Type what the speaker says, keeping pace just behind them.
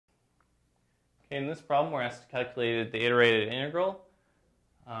Okay, in this problem, we're asked to calculate the iterated integral.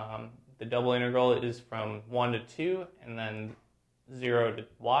 The double integral is from 1 to 2 and then 0 to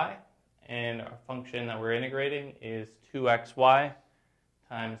y. And our function that we're integrating is 2xy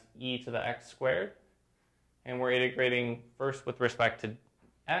times e to the x squared. And we're integrating first with respect to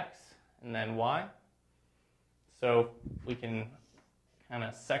x and then y. So we can kind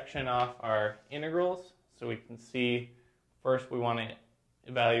of section off our integrals. So we can see first we want to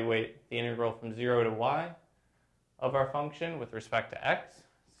evaluate the integral from 0 to y of our function with respect to x.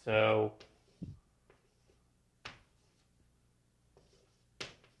 So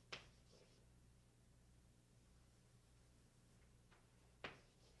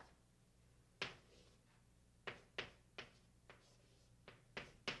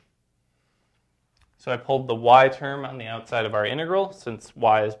I pulled the y term on the outside of our integral since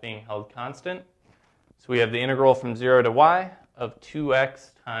y is being held constant. So we have the integral from 0 to y of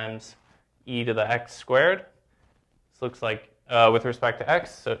 2x times e to the x squared. This looks like with respect to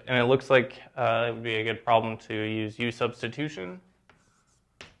x, and it looks like it would be a good problem to use u substitution.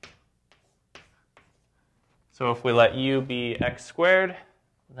 So if we let u be x squared,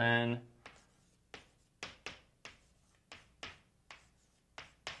 then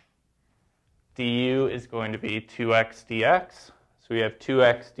du is going to be 2x dx. So we have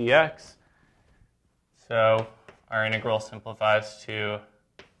 2x dx. So our integral simplifies to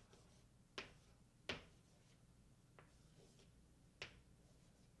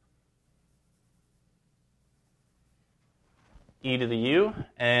e to the u.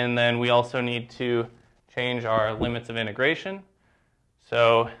 And then we also need to change our limits of integration.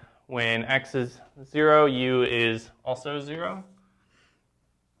 So when x is 0, u is also 0.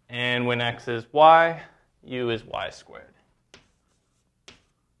 And when x is y, u is y squared.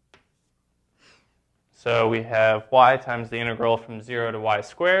 So we have y times the integral from 0 to y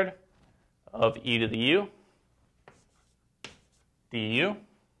squared of e to the u du.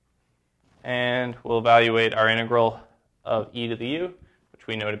 And we'll evaluate our integral of e to the u, which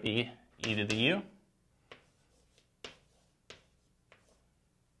we know to be e to the u.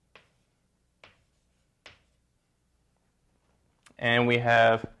 And we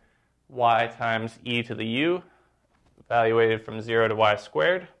have y times e to the u, evaluated from 0 to y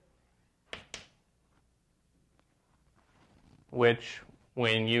squared, which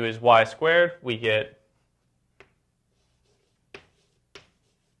when u is y squared, we get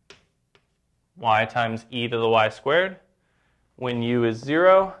y times e to the y squared. When u is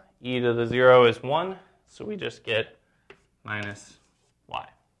 0, e to the 0 is 1, so we just get minus y.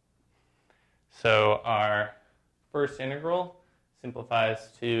 So our first integral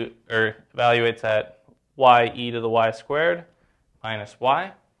simplifies to, or evaluates at y e to the y squared minus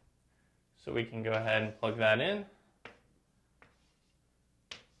y. So we can go ahead and plug that in.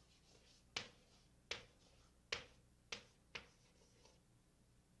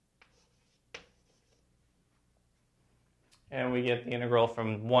 And we get the integral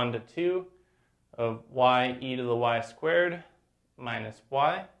from 1 to 2 of y e to the y squared minus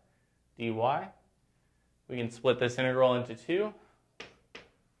y dy. We can split this integral into 2.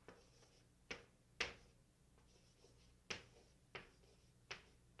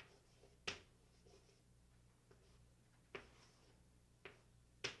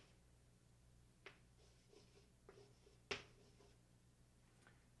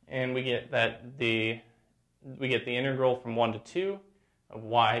 And we get that the integral from 1 to 2 of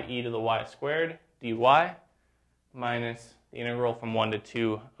y e to the y squared dy minus the integral from 1 to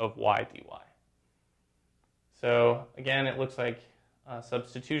 2 of y dy. So again, it looks like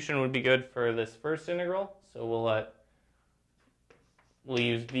substitution would be good for this first integral. So we'll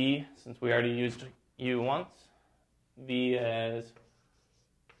use v, since we already used u once. V as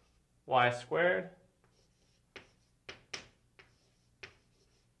y squared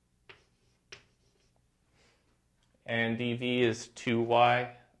and dv is 2y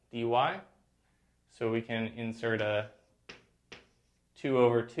dy. So we can insert a 2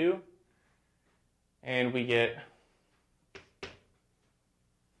 over 2, and we get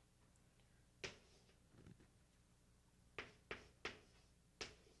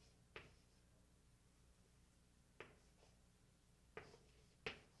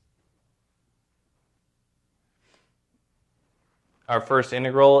our first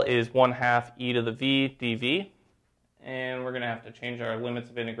integral is 1/2 e to the v dv. And we're going to have to change our limits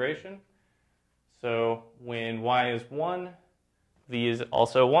of integration. So when y is 1, v is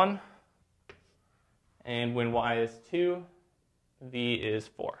also 1. And when y is 2, v is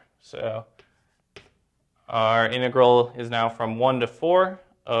 4. So our integral is now from 1 to 4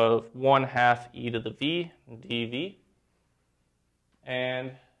 of 1/2 e to the v dv.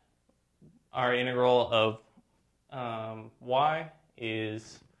 And our integral of y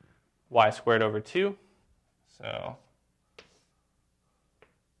is y squared over 2. So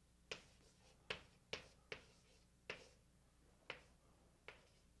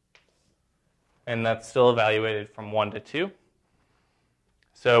and that's still evaluated from 1 to 2.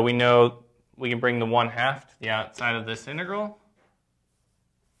 So we know we can bring the 1/2 to the outside of this integral.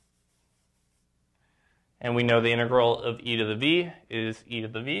 And we know the integral of e to the v is e to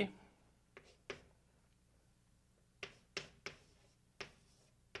the v.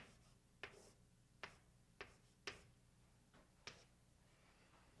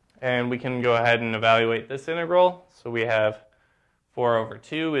 And we can go ahead and evaluate this integral. So we have 4 over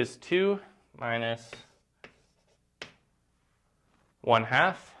 2 is 2 minus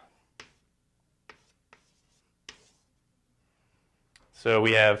 1/2. So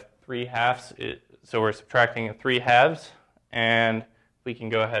we have 3/2. So we're subtracting 3/2, and we can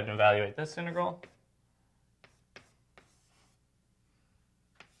go ahead and evaluate this integral.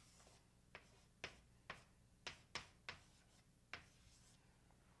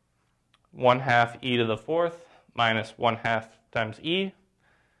 (1/2 e to the 4th minus 1/2 times e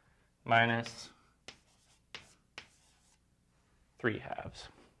minus 3/2.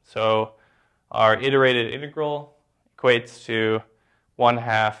 So our iterated integral equates to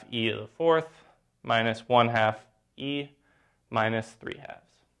 1/2 e to the 4th minus 1/2 e minus 3/2.